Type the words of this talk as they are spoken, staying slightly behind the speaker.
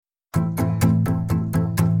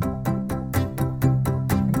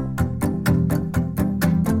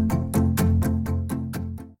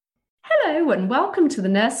Hello and welcome to the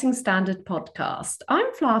Nursing Standard podcast.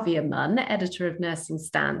 I'm Flavia Munn, editor of Nursing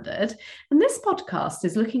Standard, and this podcast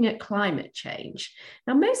is looking at climate change.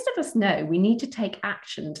 Now, most of us know we need to take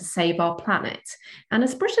action to save our planet, and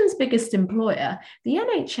as Britain's biggest employer, the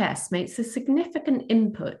NHS makes a significant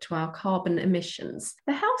input to our carbon emissions.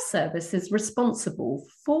 The Health Service is responsible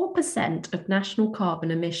for 4% of national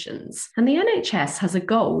carbon emissions, and the NHS has a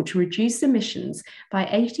goal to reduce emissions by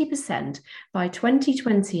 80% by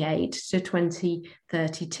 2028 to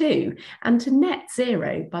 2032 and to net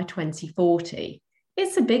zero by 2040.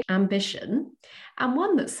 It's a big ambition and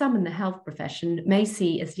one that some in the health profession may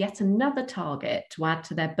see as yet another target to add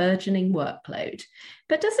to their burgeoning workload.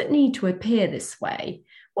 But does it need to appear this way?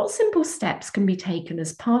 What simple steps can be taken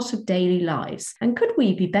as part of daily lives? And could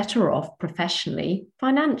we be better off professionally,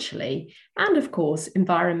 financially, and of course,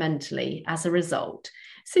 environmentally as a result?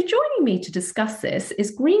 So joining me to discuss this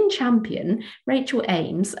is Green Champion Rachel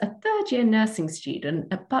Ames, a third-year nursing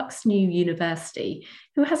student at Bucks New University,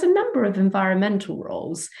 who has a number of environmental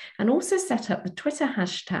roles and also set up the Twitter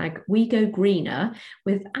hashtag WeGoGreener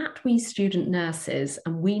with @WeStudentNurses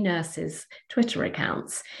and WeNurses Twitter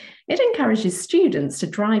accounts. It encourages students to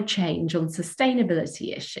drive change on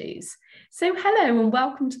sustainability issues. So hello and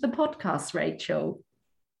welcome to the podcast, Rachel.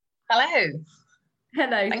 Hello.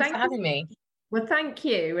 Hello. Thanks for having me. Well, thank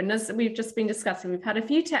you. And as we've just been discussing, we've had a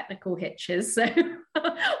few technical hitches, so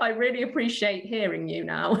I really appreciate hearing you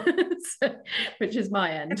now, which is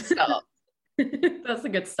my end. Good start. That's a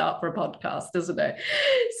good start for a podcast, isn't it?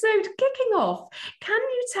 So kicking off, can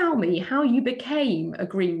you tell me how you became a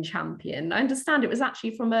Green Champion? I understand it was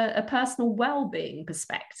actually from a personal well-being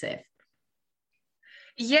perspective.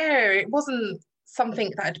 Yeah, it wasn't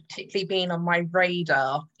something that had particularly been on my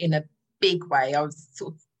radar in a big way. I was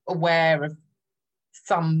sort of aware of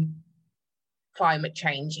some climate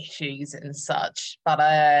change issues and such, but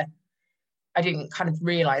I didn't kind of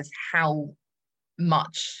realise how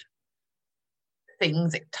much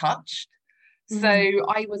things it touched. So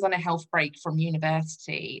I was on a health break from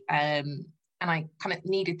university, and I kind of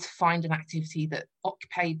needed to find an activity that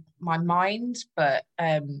occupied my mind, but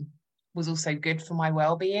was also good for my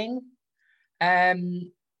well-being. And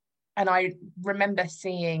I remember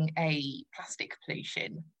seeing a plastic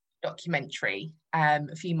pollution documentary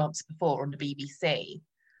a few months before on the BBC,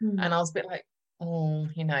 and I was a bit like,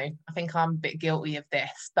 I think I'm a bit guilty of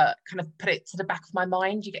this, but kind of put it to the back of my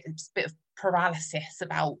mind. You get a bit of paralysis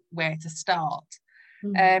about where to start.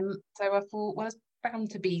 So I thought, well, there's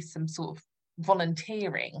bound to be some sort of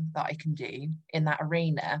volunteering that I can do in that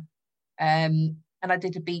arena, and I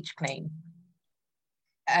did a beach clean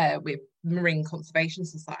with Marine Conservation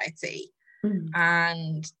Society,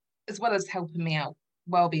 and as well as helping me out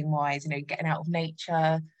well-being wise, getting out of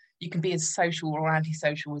nature. You can be as social or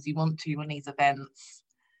antisocial as you want to on these events.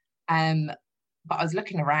 But I was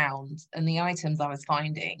looking around and the items I was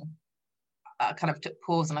finding, I kind of took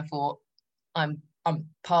pause and I thought, I'm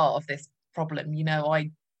part of this problem.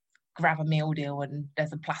 I grab a meal deal and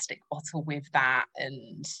there's a plastic bottle with that,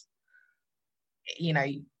 and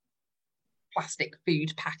plastic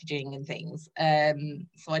food packaging and things.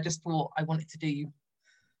 So I just thought I wanted to do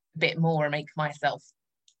a bit more and make myself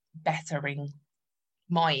better in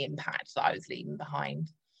my impact that I was leaving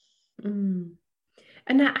behind. And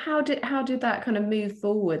how did that kind of move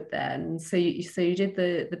forward then? So you did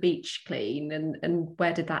the beach clean, and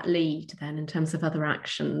where did that lead then in terms of other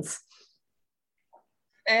actions?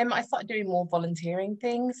 I started doing more volunteering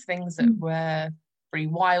things that were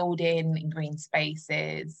rewilding in green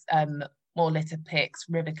spaces, more litter picks,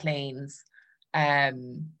 river cleans.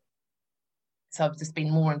 So I've just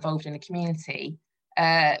been more involved in the community.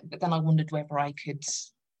 But then I wondered whether I could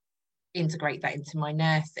integrate that into my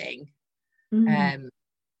nursing,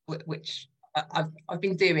 which I've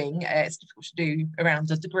been doing. It's difficult to do around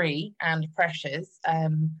a degree and pressures,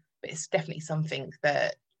 but it's definitely something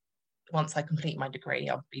that once I complete my degree,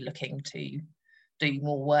 I'll be looking to do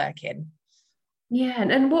more work in. Yeah,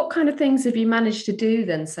 and what kind of things have you managed to do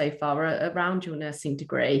then so far around your nursing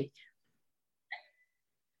degree?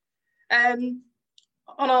 So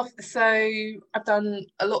I've done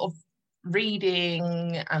a lot of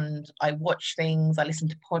reading, and I watch things, I listen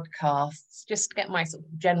to podcasts just to get my sort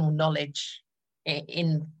of general knowledge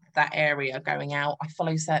in that area going out. I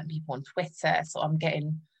follow certain people on Twitter, so I'm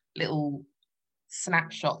getting little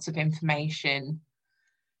snapshots of information.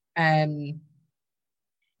 So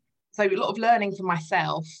a lot of learning for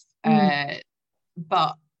myself,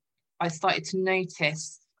 but I started to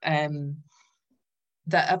notice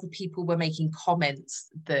that other people were making comments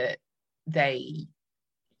that they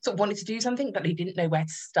sort of wanted to do something, but they didn't know where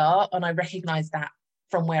to start. And I recognised that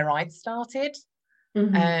from where I'd started.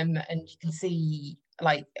 And you can see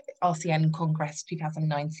like RCN Congress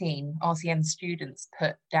 2019, RCN students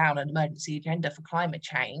put down an emergency agenda for climate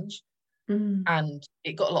change, and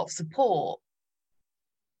it got a lot of support,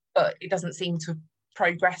 but it doesn't seem to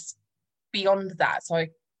progress beyond that. So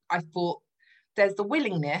I thought there's the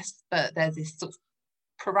willingness, but there's this sort of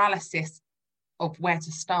paralysis of where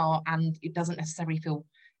to start, and it doesn't necessarily feel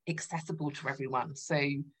accessible to everyone. So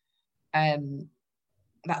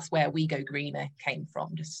that's where We Go Greener came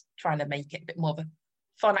from, just trying to make it a bit more of a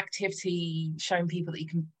fun activity, showing people that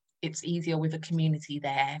it's easier with a community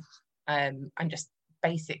there, and just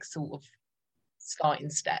basic sort of starting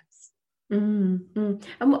steps. And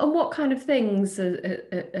what kind of things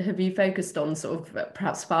have you focused on, sort of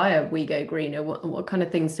perhaps via We Go Greener? What kind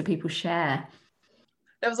of things do people share?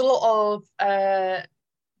 There was a lot of,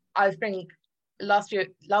 I think last year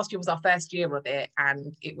was our first year of it,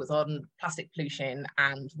 and it was on plastic pollution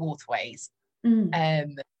and waterways.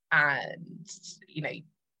 And people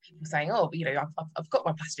saying, oh, I've got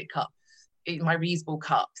my plastic cup, my reusable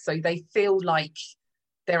cup, so they feel like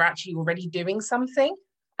they're actually already doing something.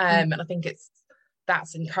 And I think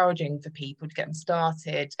that's encouraging for people to get them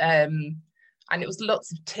started. And it was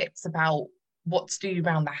lots of tips about what to do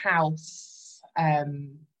around the house.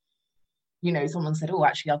 Someone said, oh,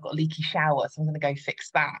 actually, I've got a leaky shower, so I'm going to go fix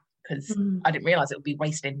that, because I didn't realize it would be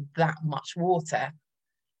wasting that much water.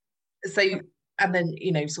 So, and then,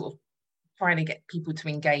 sort of trying to get people to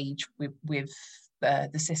engage with the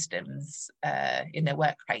systems in their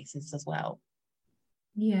workplaces as well.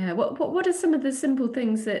 Yeah. What are some of the simple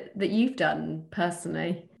things that you've done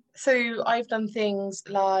personally? So I've done things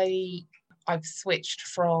like I've switched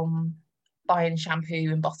from buying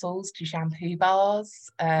shampoo in bottles to shampoo bars.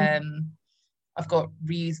 I've got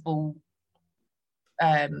reusable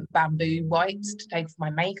bamboo wipes to take for my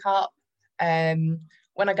makeup.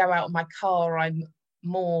 When I go out in my car, I'm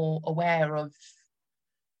more aware of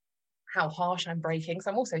how harsh I'm braking.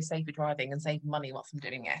 So I'm also safer driving and saving money whilst I'm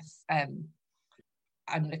doing this.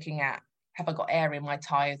 I'm looking at, have I got air in my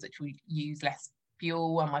tyres which will use less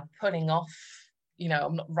fuel? Am I pulling off?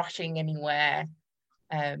 I'm not rushing anywhere.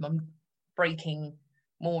 I'm braking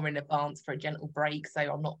more in advance for a gentle brake, so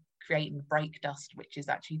I'm not creating brake dust, which is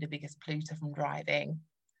actually the biggest polluter from driving.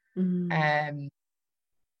 I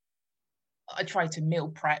try to meal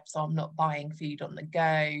prep, so I'm not buying food on the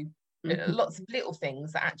go. Lots of little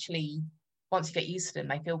things that actually, once you get used to them,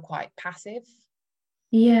 they feel quite passive.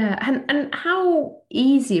 Yeah, and how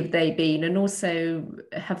easy have they been, and also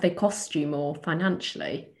have they cost you more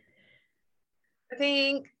financially? I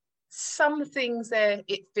think some things there,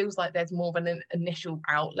 it feels like there's more of an initial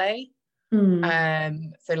outlay.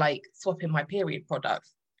 So like swapping my period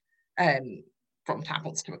products from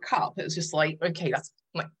tablets to a cup, it was just like, okay, that's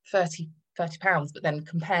like 30 pounds, but then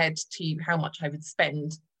compared to how much I would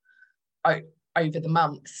spend over the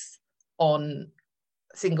months on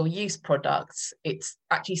single-use products, it's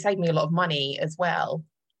actually saved me a lot of money as well.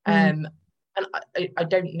 And I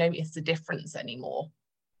don't notice the difference anymore,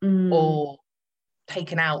 or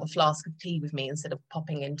taking out a flask of tea with me instead of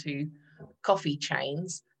popping into coffee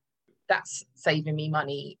chains. That's saving me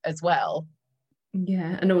money as well.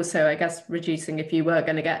 Yeah, and also I guess reducing if you were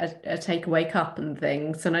going to get a takeaway cup and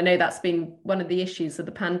things. And I know that's been one of the issues of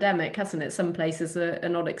the pandemic, hasn't it? Some places are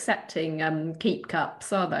not accepting keep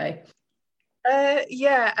cups, are they?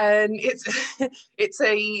 Yeah, and it's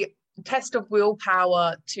a test of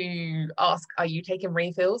willpower to ask, are you taking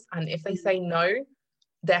refills? And if they say no,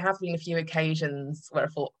 there have been a few occasions where I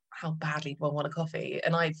thought, how badly do I want a coffee?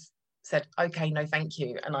 And I've said, okay, no, thank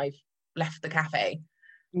you. And I've left the cafe.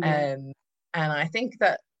 And I think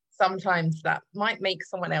that sometimes that might make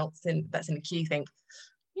someone else that's in the queue think,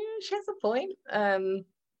 yeah, she has a point.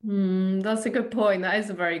 That's a good point. That is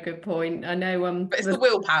a very good point. I know. But it's the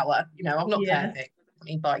willpower. I'm not perfect. I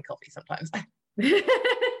mean, buy coffee sometimes.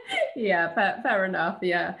 Yeah, fair enough.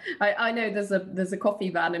 Yeah, I know there's a coffee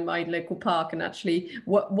van in my local park, and actually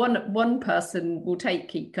one person will take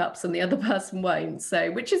keep cups and the other person won't. So,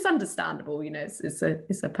 which is understandable,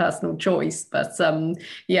 it's a personal choice. But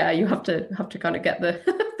yeah, you have to kind of get the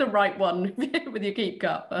the right one with your keep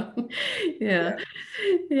cup. Yeah.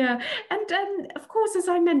 And of course, as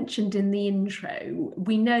I mentioned in the intro,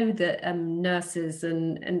 we know that nurses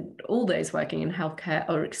and all those working in healthcare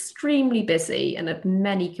are extremely busy and have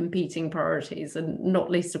many competing priorities, and not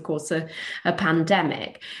least, of course, a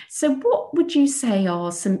pandemic. So what would you say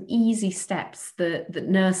are some easy steps that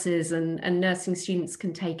nurses and nursing students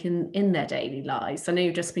can take in their daily lives? I know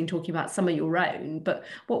you've just been talking about some of your own, but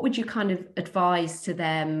what would you kind of advise to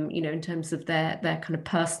them, in terms of their kind of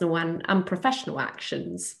personal and professional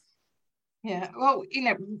actions? Yeah, well,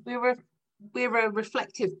 we're a we're a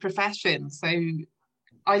reflective profession, so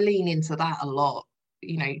I lean into that a lot,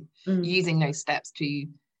 using those steps to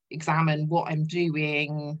examine what I'm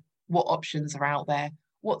doing, what options are out there,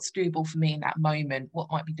 what's doable for me in that moment,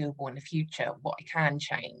 what might be doable in the future, what I can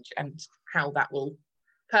change, and how that will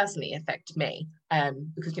personally affect me.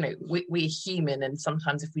 Because, we're human, and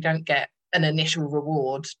sometimes if we don't get an initial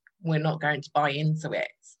reward, we're not going to buy into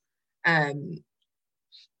it.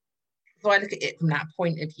 So I look at it from that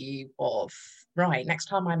point of view of, right, next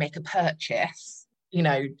time I make a purchase,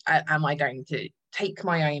 am I going to take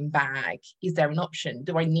my own bag? Is there an option?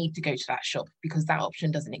 Do I need to go to that shop because that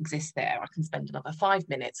option doesn't exist there? I can spend another 5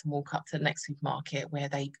 minutes and walk up to the next supermarket where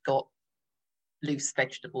they've got loose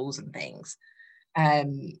vegetables and things.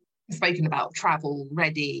 Spoken about travel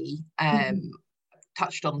ready,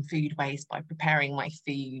 touched on food waste by preparing my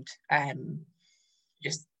food,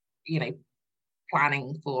 just,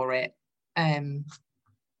 planning for it.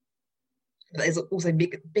 There's also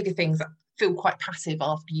bigger things that feel quite passive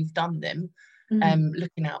after you've done them.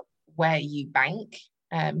 Looking at where you bank,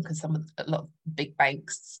 because a lot of big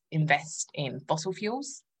banks invest in fossil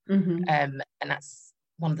fuels, and that's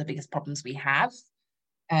one of the biggest problems we have.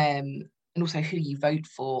 And also who you vote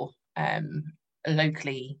for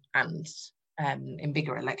locally and in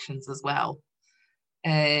bigger elections as well.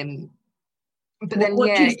 But then,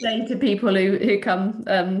 what do you say to people who come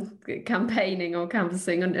campaigning or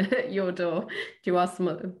canvassing on your door? Do you ask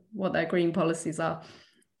them what their green policies are?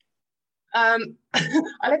 I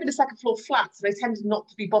live in a second floor flat, so they tend not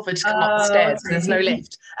to be bothered to come up the stairs because there's no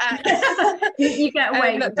lift. You get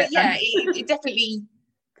away with but it. Yeah,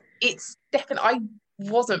 it's definitely. I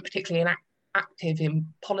wasn't particularly active in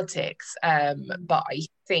politics, but I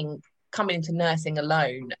think coming into nursing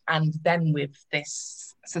alone, and then with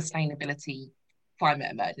this sustainability,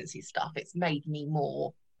 climate emergency stuff, it's made me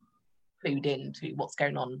more clued into what's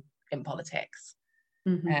going on in politics.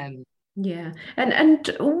 Yeah, and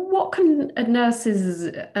what can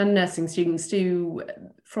nurses and nursing students do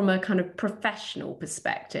from a kind of professional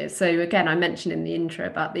perspective? So again, I mentioned in the intro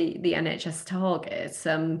about the NHS targets.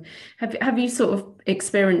 Have you sort of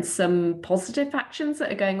experienced some positive actions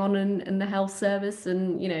that are going on in the health service,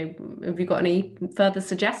 and have you got any further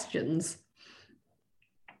suggestions?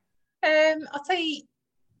 I'd say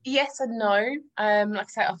yes and no. Like I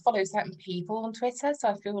said, I follow certain people on Twitter, so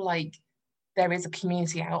I feel like there is a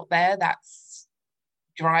community out there that's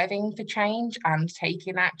driving for change and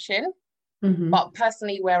taking action. But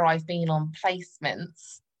personally, where I've been on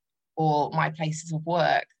placements or my places of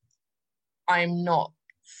work, I'm not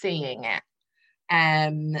seeing it.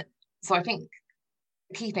 So I think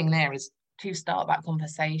the key thing there is to start that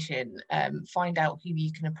conversation, find out who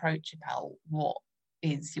you can approach about what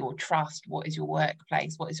is your trust, what is your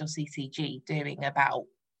workplace, what is your CCG doing about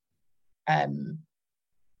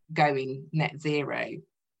going net zero,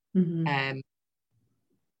 and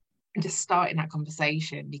just starting that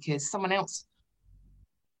conversation, because someone else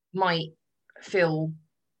might feel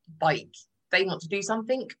like they want to do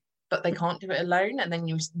something but they can't do it alone, and then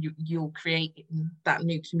you'll create that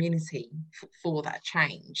new community for that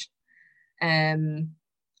change. When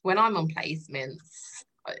I'm on placements,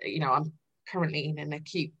 I'm currently in an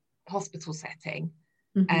acute hospital setting,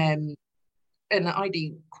 and I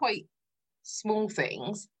do quite small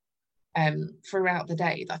things throughout the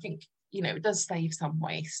day that I think, it does save some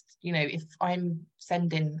waste. If I'm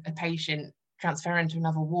sending a patient, transferring to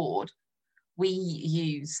another ward, we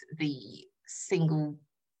use the single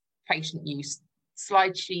patient use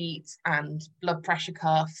slide sheets and blood pressure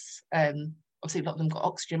cuffs. Obviously, a lot of them got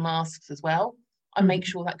oxygen masks as well. I make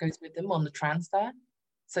sure that goes with them on the transfer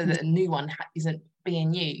so that a new one isn't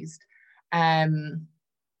being used. And,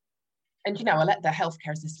 I let the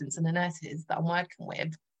healthcare assistants and the nurses that I'm working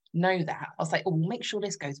with know that. I was like, oh, we'll make sure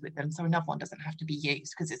this goes with them so another one doesn't have to be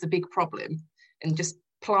used, because it's a big problem, and just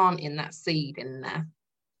planting that seed in there.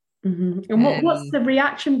 And what's the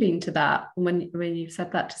reaction been to that when you've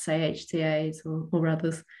said that to, say, HCAs or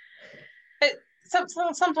others?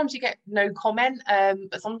 Sometimes you get no comment,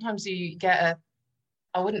 but sometimes you get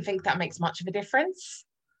I wouldn't think that makes much of a difference.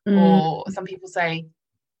 Or some people say,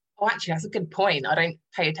 oh, actually, that's a good point. I don't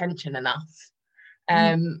pay attention enough.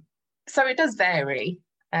 So it does vary.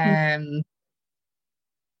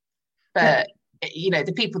 But,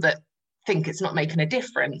 the people that think it's not making a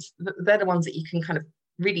difference, they're the ones that you can kind of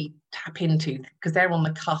really tap into, because they're on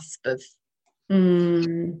the cusp of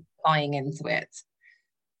buying into it.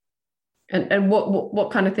 And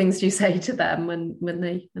what kind of things do you say to them when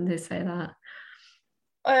they say that?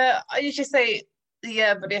 I usually say,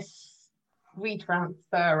 yeah, but if we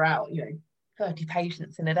transfer out, 30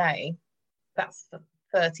 patients in a day, that's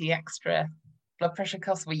 30 extra blood pressure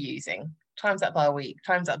cuffs we're using, times that by a week,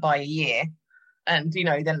 times that by a year, and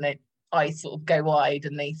then they eyes sort of go wide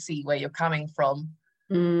and they see where you're coming from.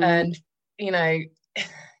 And it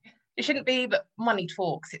shouldn't be, but money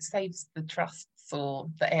talks. It saves the trusts or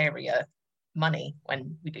the area money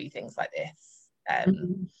when we do things like this.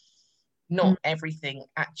 Not everything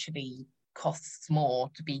actually costs more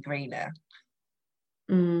to be greener.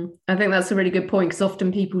 I think that's a really good point, because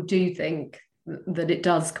often people do think that it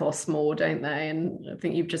does cost more, don't they? And I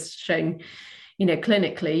think you've just shown,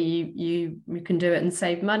 clinically you can do it and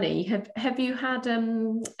save money. Have you had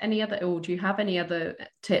any other, or do you have any other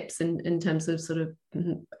tips in terms of sort of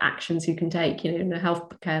actions you can take, in a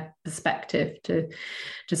healthcare perspective to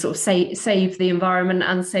sort of save the environment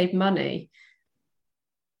and save money?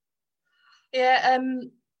 Yeah,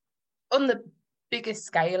 on the biggest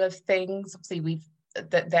scale of things, obviously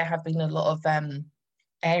there have been a lot of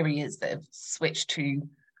areas that have switched to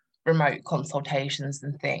remote consultations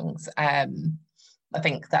and things. I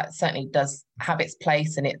think that certainly does have its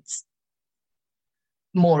place, and it's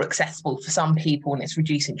more accessible for some people, and it's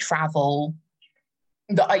reducing travel.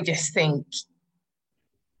 But I just think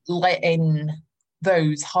letting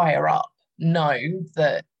those higher up know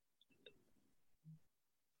that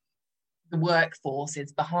the workforce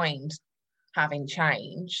is behind having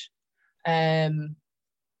change, and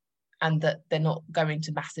that they're not going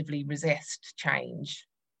to massively resist change.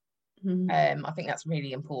 I think that's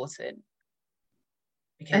really important,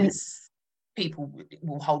 because people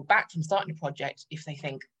will hold back from starting a project if they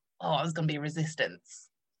think, oh, there's going to be a resistance.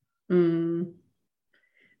 And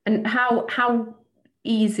how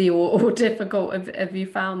easy or difficult have you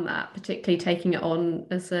found that, particularly taking it on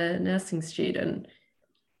as a nursing student?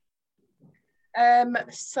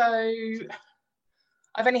 So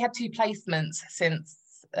I've only had 2 placements since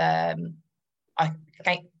I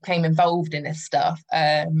came involved in this stuff.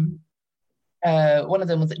 One of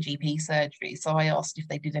them was at GP surgery, so I asked if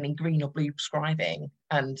they did any green or blue prescribing,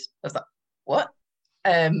 and I was like, what?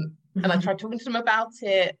 And I tried talking to them about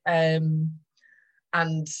it, and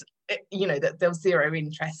that there was zero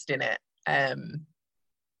interest in it.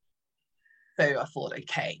 So I thought,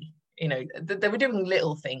 okay, they were doing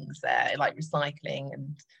little things there like recycling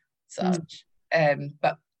and such,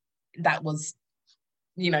 but that was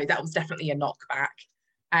definitely a knockback.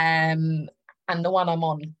 And the one I'm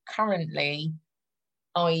on currently,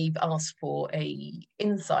 I've asked for a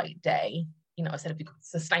insight day. I said, if you've got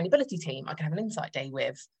a sustainability team, I can have an insight day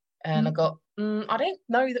with. And I got, I don't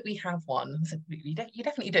know that we have one. I said, you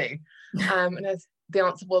definitely do. And the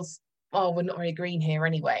answer was, oh, we're not very green here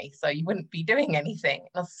anyway, so you wouldn't be doing anything.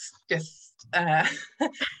 That's just,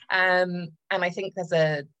 and I think there's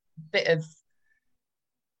a bit of,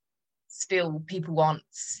 still people aren't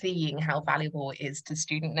seeing how valuable it is to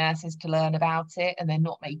student nurses to learn about it, and they're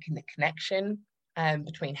not making the connection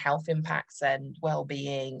between health impacts and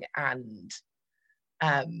well-being and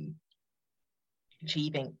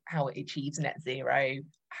achieving, how it achieves net zero,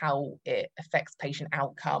 how it affects patient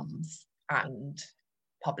outcomes and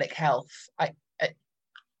public health. I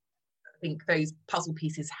think those puzzle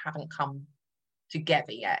pieces haven't come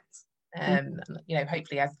together yet.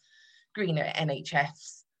 Hopefully as greener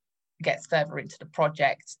NHS gets further into the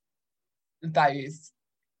project,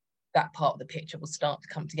 that part of the picture will start to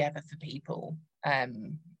come together for people,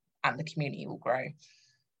 and the community will grow.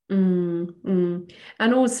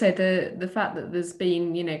 And also the fact that there's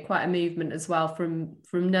been quite a movement as well from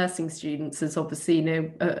nursing students is obviously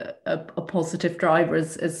a positive driver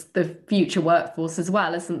as the future workforce as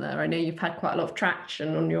well, isn't there? I know you've had quite a lot of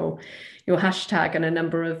traction on your hashtag and a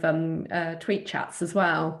number of tweet chats as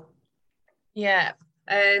well. Yeah.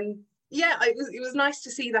 It was nice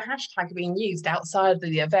to see the hashtag being used outside of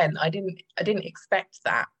the event. I didn't expect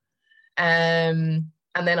that. And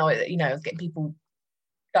then I was getting people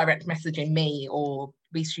direct messaging me or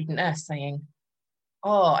be student nurse saying,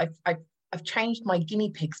 oh, I've changed my guinea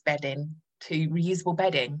pig's bedding to reusable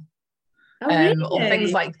bedding. Really? Or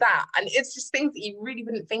things like that. And it's just things that you really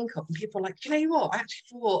wouldn't think of. And people are like, do you know what? I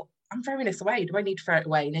actually thought, I'm throwing this away. Do I need to throw it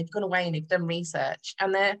away? And they've gone away and they've done research,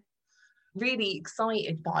 and they're really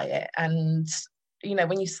excited by it. And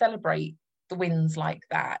when you celebrate the wins like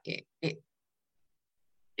that,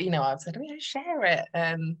 I've said, share it.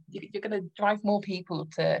 You're going to drive more people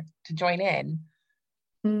to join in.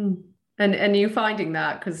 And you're finding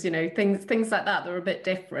that, because things like that are a bit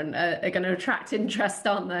different are going to attract interest,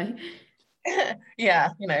 aren't they? Yeah,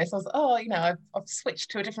 so I was, I've switched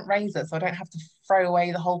to a different razor, so I don't have to throw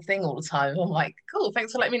away the whole thing all the time. I'm like, cool,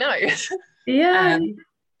 thanks for letting me know. Yeah.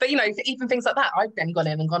 But even things like that, I've then gone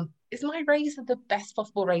in and gone, is my razor the best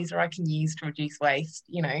possible razor I can use to reduce waste?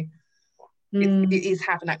 It is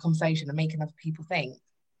having that conversation and making other people think.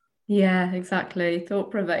 Yeah, exactly.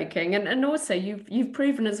 Thought provoking. And also you've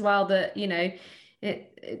proven as well that,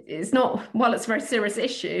 it's not, while it's a very serious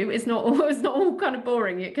issue, it's not all kind of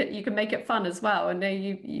boring. You can make it fun as well. And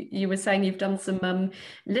you were saying you've done some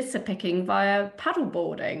litter picking via paddle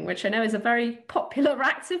boarding, which I know is a very popular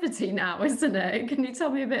activity now, isn't it? Can you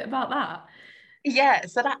tell me a bit about that? Yeah,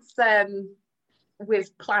 so that's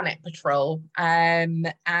with Planet Patrol,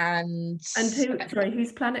 and And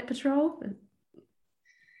who's Planet Patrol?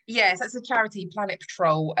 yes, that's a charity, Planet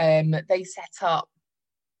Patrol. They set up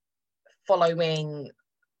following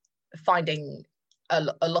finding a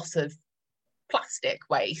lot of plastic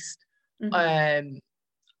waste. Hmm. Um,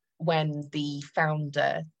 when the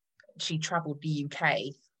founder, she travelled the UK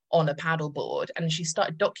on a paddleboard, and she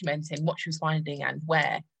started documenting what she was finding and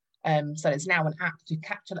where. So there's now an app to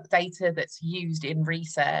capture that data that's used in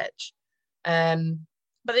research. But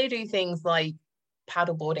they do things like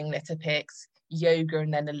paddleboarding litter picks, yoga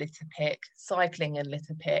and then a litter pick, cycling and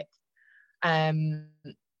litter pick. Um,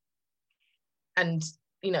 and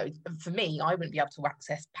for me, I wouldn't be able to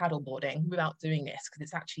access paddleboarding without doing this because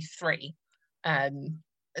it's actually free. Um,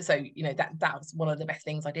 so that was one of the best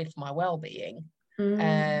things I did for my well-being.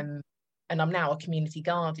 Mm. And I'm now a community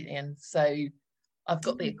guardian, so I've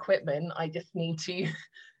got the equipment. I just need to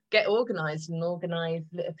get organised and organise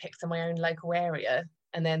litter picks in my own local area,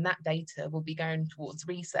 and then that data will be going towards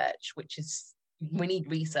research, which is we need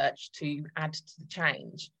research to add to the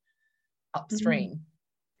change Mm. upstream.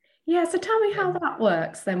 Yeah, so tell me how Um, that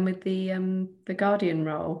works then with the Guardian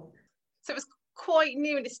role. so it was quite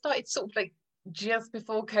new, and it started sort of like just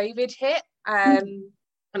before COVID hit. Mm.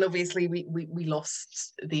 And obviously we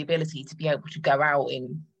lost the ability to be able to go out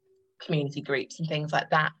in community groups and things like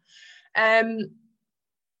that. Um,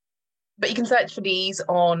 but you can search for these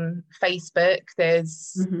on Facebook.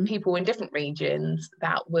 There's Hmm. people in different regions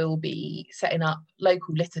that will be setting up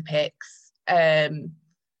local litter picks. And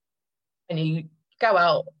you go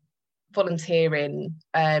out volunteering.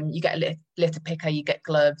 You get a litter picker, you get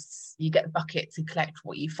gloves, you get a bucket to collect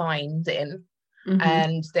what you find in. Hmm.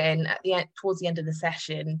 And then at the end, towards the end of the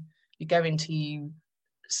session, you're going to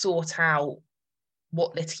sort out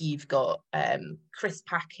what litter you've got: crisp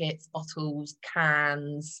packets, bottles,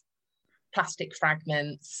 cans, plastic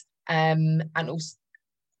fragments, and also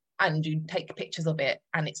and you take pictures of it,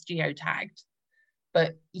 and it's geotagged.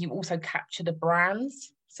 But you also capture the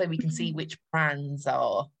brands, so we can see which brands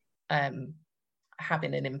are um,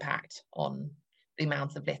 having an impact on the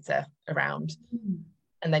amount of litter around.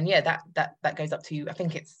 And then that goes up to, I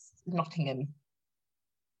think it's Nottingham.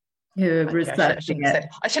 Who are Actually, I researching shouldn't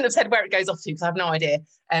have it. said where it goes off to because I have no idea.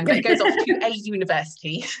 But it goes off to a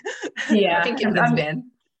university. I Yeah, think in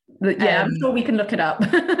Lisbon. yeah, I'm Um, sure we can look it up.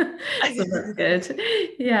 So that's good.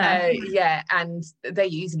 Yeah. yeah, and they're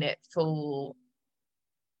using it for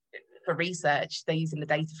research. They're using the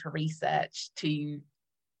data for research to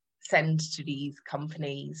send to these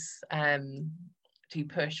companies, to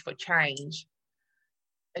push for change.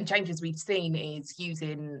 And changes we've seen is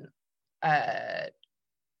using uh,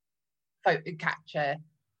 photo capture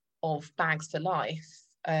of bags for life.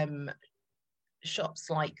 Shops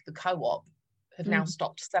like the Co-op have now Mm.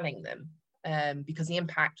 stopped selling them, because the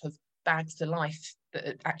impact of bags for life that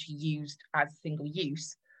are actually used as single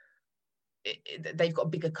use, they've got a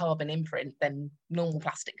bigger carbon imprint than normal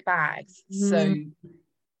plastic bags. So Mm.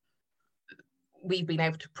 we've been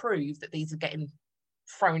able to prove that these are getting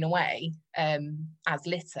thrown away as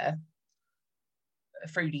litter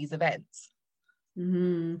through these events.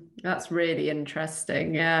 That's really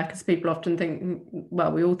interesting. Yeah, because people often think,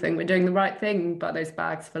 well, we all think we're doing the right thing by those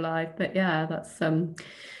bags for life. But yeah, that's I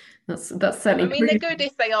certainly mean, they're proven. good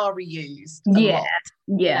if they are reused a Yeah, lot.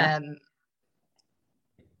 yeah. Um,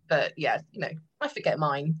 but yeah, I forget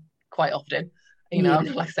mine quite often. Yeah.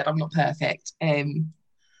 Like I said, I'm not perfect. Mhm.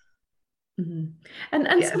 And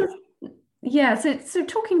Yeah. sort of, yeah, so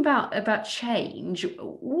talking about change,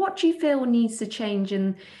 what do you feel needs to change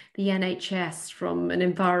in the NHS from an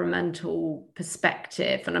environmental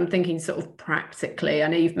perspective? And I'm thinking sort of practically. I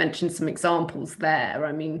know you've mentioned some examples there.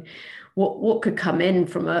 I mean, what could come in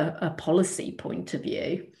from a policy point of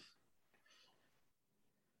view?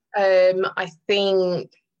 I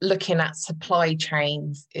think looking at supply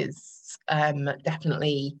chains is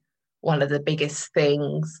definitely one of the biggest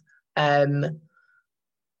things.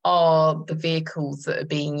 Are the vehicles that are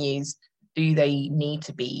being used, do they need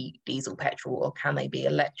to be diesel, petrol, or can they be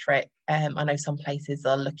electric? I know some places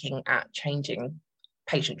are looking at changing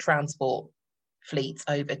patient transport fleets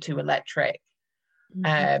over to electric.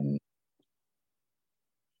 Mhm. Um,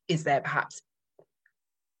 is there perhaps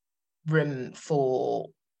room for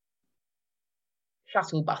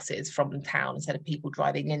shuttle buses from town instead of people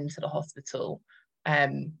driving into the hospital?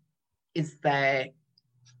 Is there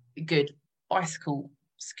good bicycle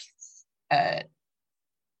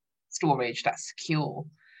storage that's secure?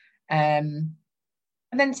 And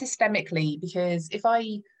then systemically, because if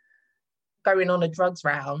I go in on a drugs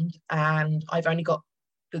round and I've only got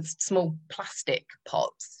the small plastic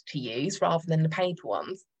pots to use rather than the paper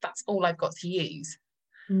ones, that's all I've got to use.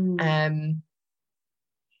 And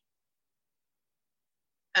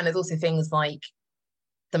there's also things like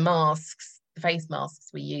the masks, the face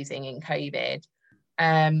masks we're using in COVID.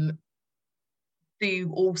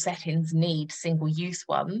 Do all settings need single-use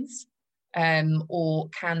ones, or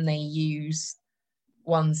can they use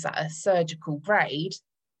ones that are surgical grade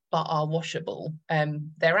but are washable?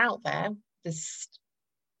 They're out there. Just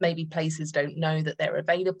maybe places don't know that they're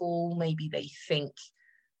available. Maybe they think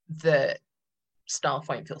that staff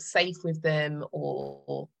won't feel safe with them,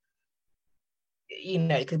 or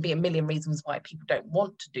it could be a million reasons why people don't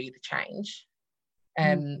want to do the change.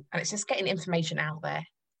 And it's just getting information out there,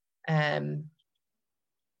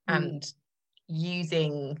 and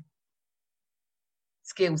using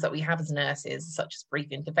skills that we have as nurses, such as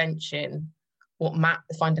brief intervention,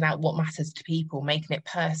 finding out what matters to people, making it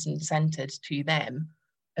person-centered to them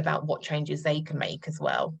about what changes they can make as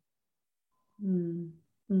well.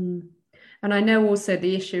 And I know also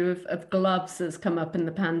the issue of gloves has come up in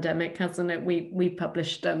the pandemic, hasn't it? We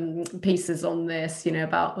published pieces on this,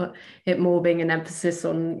 about it more being an emphasis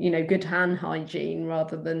on, good hand hygiene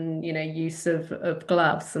rather than, use of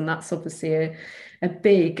gloves. And that's obviously a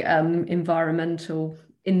big environmental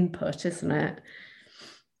input, isn't it?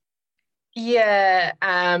 Yeah.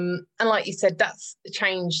 And like you said, that's a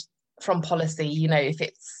change from policy. If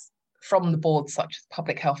it's from the boards such as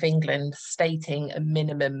Public Health England stating a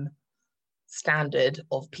minimum standard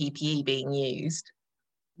of PPE being used,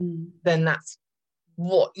 then that's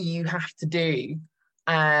what you have to do,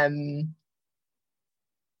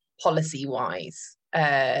 policy wise.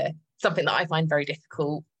 Something that I find very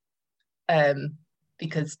difficult,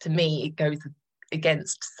 because to me it goes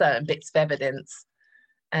against certain bits of evidence,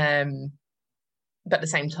 but at the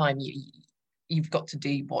same time you've got to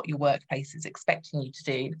do what your workplace is expecting you to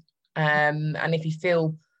do, and if you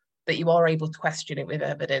feel that you are able to question it with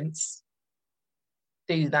evidence,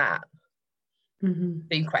 do that.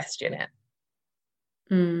 Do question it.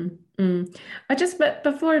 But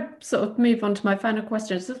before I sort of move on to my final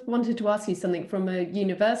question, I just wanted to ask you something from a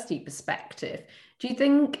university perspective. Do you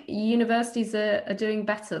think universities are doing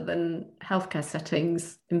better than healthcare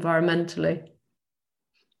settings environmentally?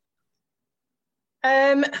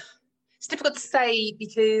 It's difficult to say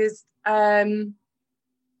because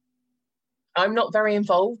I'm not very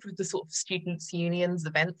involved with the sort of students' unions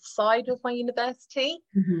events side of my university.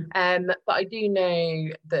 But I do know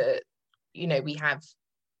that, we have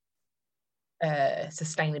a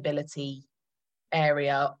sustainability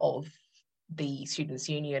area of the students'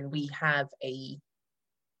 union. We have a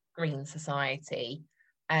green society,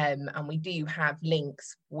 and we do have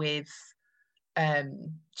links with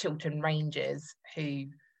Chiltern Rangers who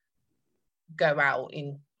go out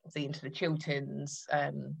into the Chilterns,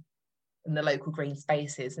 in the local green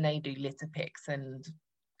spaces, and they do litter picks and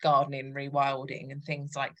gardening, rewilding and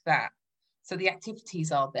things like that. So the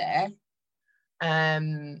activities are there,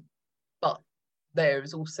 but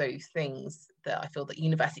there's also things that I feel that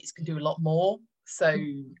universities can do a lot more. So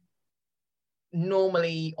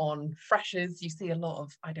normally on freshers you see a lot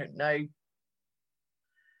of, I don't know,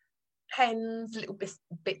 pens, little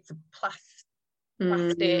bits of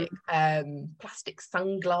plastic, plastic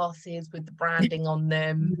sunglasses with the branding on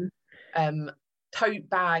them, tote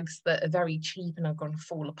bags that are very cheap and are going to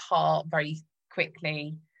fall apart very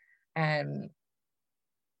quickly, and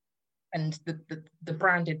the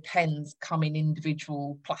branded pens come in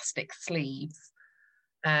individual plastic sleeves.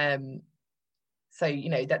 So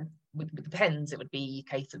that with the pens it would be a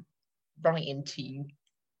case of writing to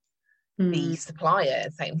the supplier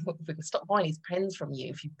saying, we can stop buying these pens from you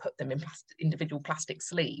if you put them in individual plastic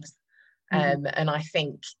sleeves. And I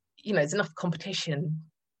think there's enough competition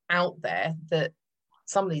out there that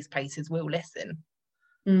some of these places will listen.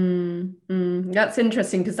 That's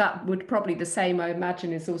interesting, because that would probably the same, I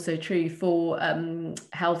imagine, is also true for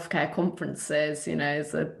healthcare conferences.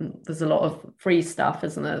 There's a lot of free stuff,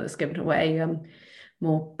 isn't there, that's given away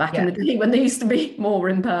more back in the day when they used to be more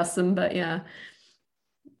in person. But yeah,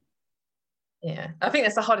 I think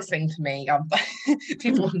that's the hardest thing for me.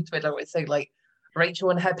 People on Twitter always say like Rachel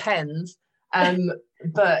and her pens,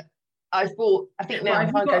 but I think now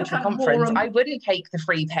if I go to a conference, I wouldn't take the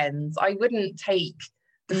free pens. I wouldn't take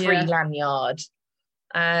the free lanyard.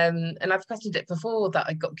 And I've questioned it before, that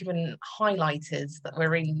I got given highlighters that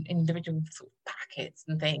were in individual sort of packets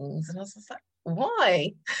and things. And I was just like,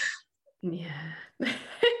 why? Yeah,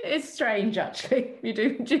 it's strange actually.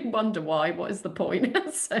 You do wonder why. What is the point?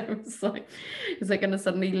 So it's like, is it going to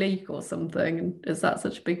suddenly leak or something? And is that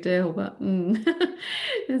such a big deal? But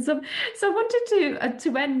so I wanted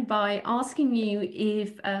to end by asking you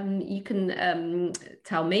if you can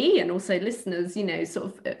tell me and also listeners, sort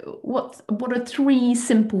of what are three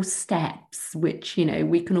simple steps which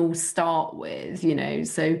we can all start with.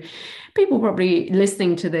 So people probably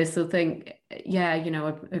listening to this will think, yeah,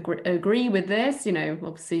 I agree with this,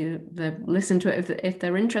 obviously they listen to it if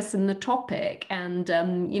they're interested in the topic, and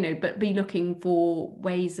but be looking for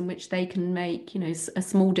ways in which they can make a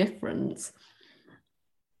small difference.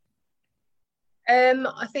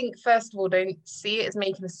 I think first of all, don't see it as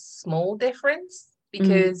making a small difference,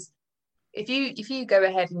 because if you go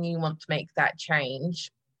ahead and you want to make that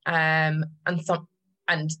change, and 10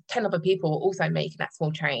 other people are also making that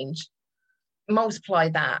small change, multiply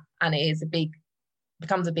that and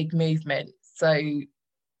becomes a big movement. So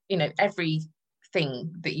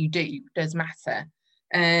everything that you do does matter.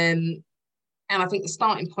 And I think the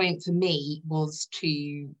starting point for me was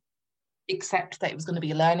to accept that it was going to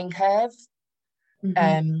be a learning curve,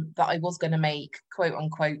 that I was going to make quote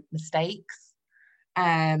unquote mistakes.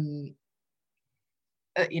 It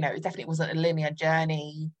definitely wasn't a linear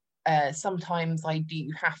journey. Sometimes I do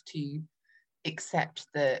have to accept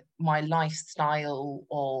that my lifestyle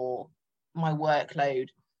or my workload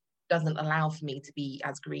doesn't allow for me to be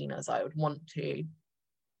as green as I would want to.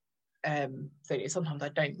 So sometimes I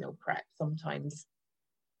don't meal prep. Sometimes,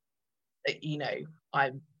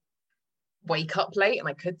 I wake up late and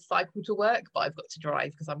I could cycle to work, but I've got to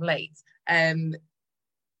drive because I'm late.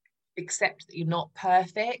 Accept that you're not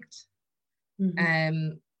perfect. So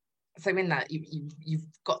in that, you've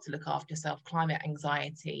got to look after yourself. Climate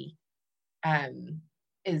anxiety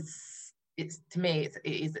is to me it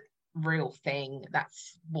is a real thing.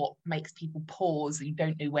 That's what makes people pause. You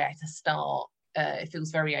don't know where to start. It feels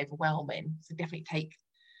very overwhelming. So definitely take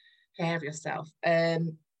care of yourself. But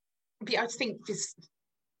I just think just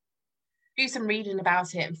do some reading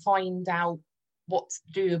about it and find out what's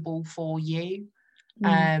doable for you.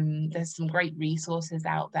 There's some great resources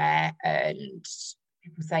out there, and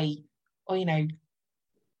people say, oh,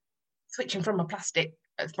 switching from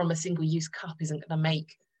a single-use cup isn't going to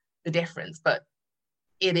make the difference, but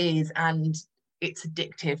it is, and it's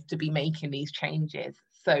addictive to be making these changes.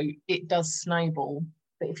 So it does snowball,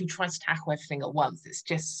 but if you try to tackle everything at once,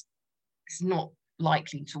 it's not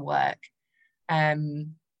likely to work.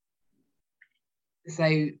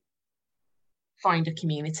 So find a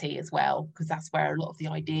community as well, because that's where a lot of the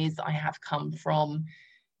ideas that I have come from.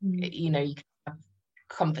 You can have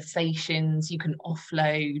conversations, you can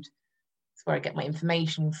offload. It's where I get my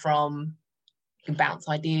information from. You can bounce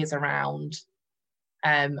ideas around.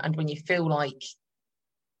 And when you feel like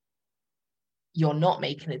you're not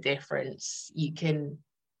making a difference, you can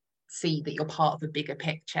see that you're part of a bigger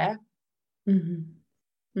picture.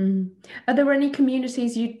 Are there any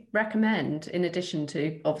communities you'd recommend in addition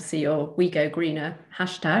to obviously your We Go Greener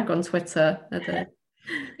hashtag on Twitter?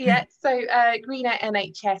 Yeah, so Greener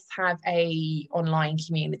NHS have a online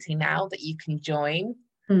community now that you can join.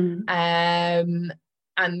 And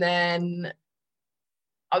then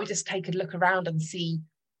I would just take a look around and see,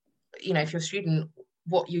 if you're a student,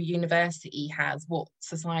 what your university has, what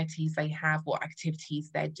societies they have, what activities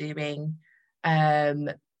they're doing.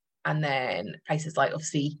 And then places like,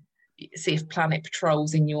 obviously, see if Planet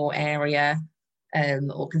Patrol's in your area,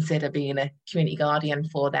 or consider being a community guardian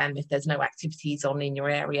for them if there's no activities on in your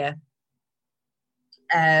area.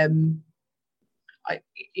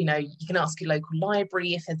 You can ask your local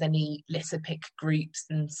library if there's any Lissapick groups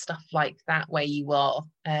and stuff like that where you are.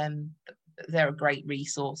 They're a great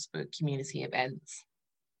resource for community events.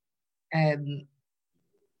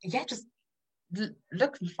 Just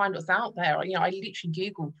look and find what's out there. I literally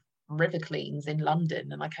Googled river cleans in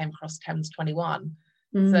London and I came across Thames 21.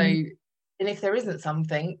 So, and if there isn't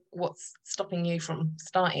something, what's stopping you from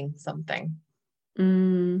starting something?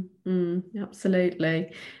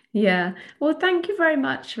 Absolutely. Yeah. Well, thank you very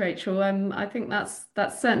much, Rachel. I think that's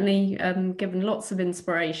certainly given lots of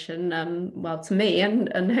inspiration, to me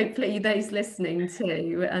and hopefully those listening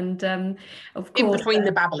too. And of course, in between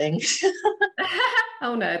the babbling.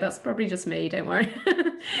 Oh no, that's probably just me, don't worry.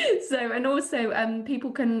 So, and also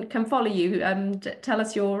people can follow you. Tell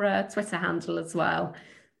us your Twitter handle as well.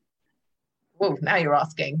 Well, now you're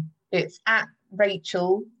asking. It's at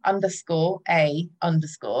Rachel_A_.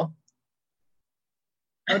 Oh,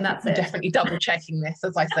 and that's it. Definitely double checking this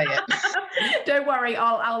as I say it. Don't worry,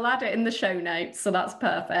 I'll add it in the show notes, so that's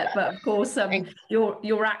perfect. But of course,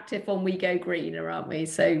 you're active on We Go Greener, aren't we?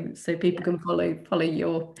 So people can follow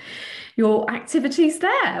your activities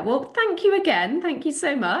there. Well, thank you again. Thank you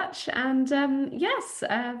so much, and yes,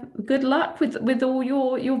 good luck with all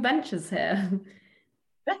your ventures here.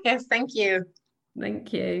 Yes, thank you.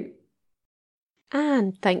 Thank you.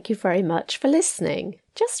 And thank you very much for listening.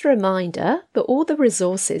 Just a reminder that all the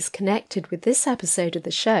resources connected with this episode of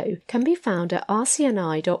the show can be found at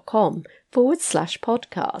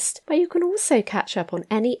rcni.com/podcast, where you can also catch up on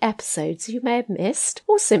any episodes you may have missed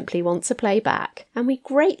or simply want to play back. And we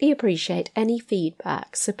greatly appreciate any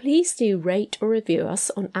feedback, so please do rate or review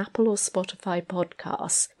us on Apple or Spotify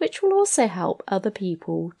podcasts, which will also help other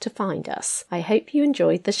people to find us. I hope you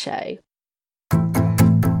enjoyed the show.